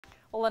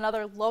Well,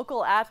 another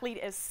local athlete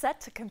is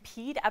set to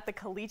compete at the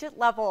collegiate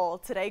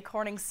level. Today,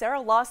 Corning's Sarah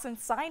Lawson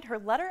signed her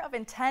letter of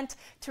intent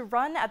to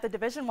run at the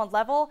Division I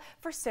level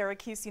for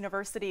Syracuse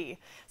University.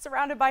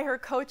 Surrounded by her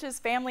coaches,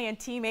 family, and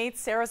teammates,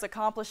 Sarah's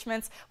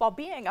accomplishments while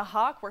being a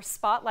Hawk were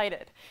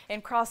spotlighted.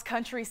 In cross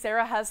country,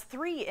 Sarah has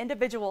 3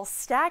 individual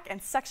stack and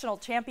sectional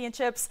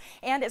championships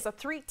and is a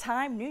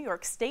 3-time New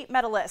York State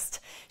medalist.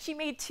 She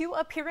made 2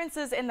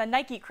 appearances in the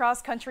Nike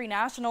Cross Country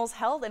Nationals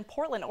held in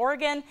Portland,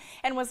 Oregon,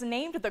 and was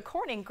named the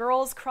Corning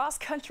Girls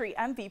Cross-Country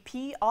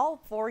MVP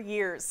all 4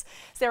 years.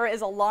 Sarah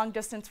is a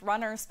long-distance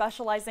runner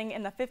specializing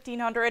in the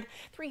 1,500,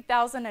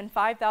 3,000, and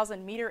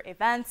 5,000 meter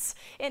events.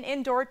 In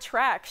indoor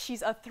track,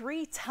 she's a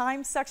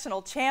 3-time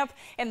sectional champ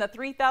in the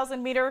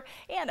 3,000 meter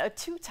and a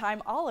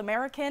 2-time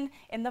All-American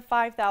in the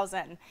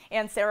 5,000.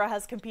 And Sarah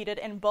has competed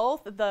in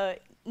both the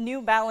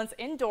New Balance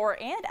indoor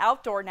and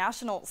outdoor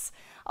nationals.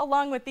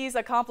 Along with these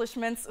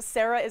accomplishments,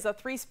 Sarah is a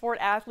 3-sport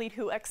athlete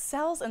who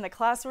excels in the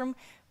classroom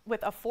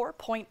with a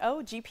 4.0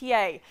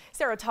 GPA.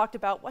 Sarah talked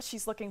about what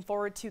she's looking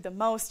forward to the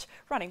most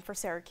running for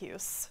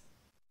Syracuse.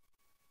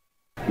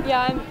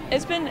 Yeah,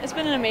 it's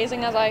been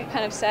amazing, as I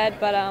kind of said,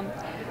 but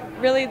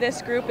really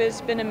this group has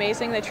been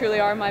amazing. They truly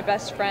are my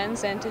best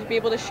friends, and to be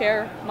able to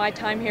share my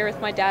time here with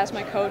my dad as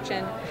my coach,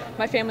 and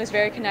my family's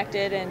very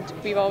connected, and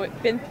we've always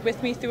been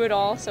with me through it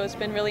all, so it's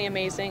been really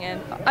amazing.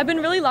 And I've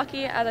been really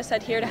lucky, as I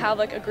said, here to have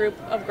like a group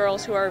of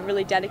girls who are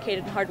really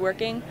dedicated and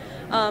hardworking,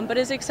 but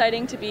it's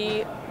exciting to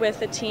be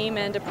with a team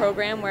and a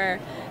program where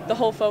the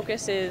whole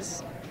focus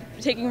is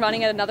taking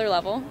running at another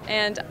level.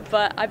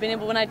 But I've been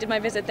able, when I did my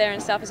visit there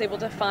and stuff, I was able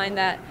to find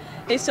that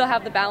they still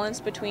have the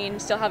balance between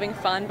still having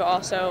fun but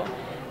also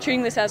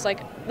treating this as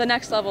like the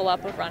next level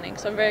up of running.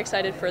 So I'm very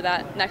excited for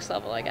that next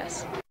level, I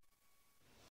guess.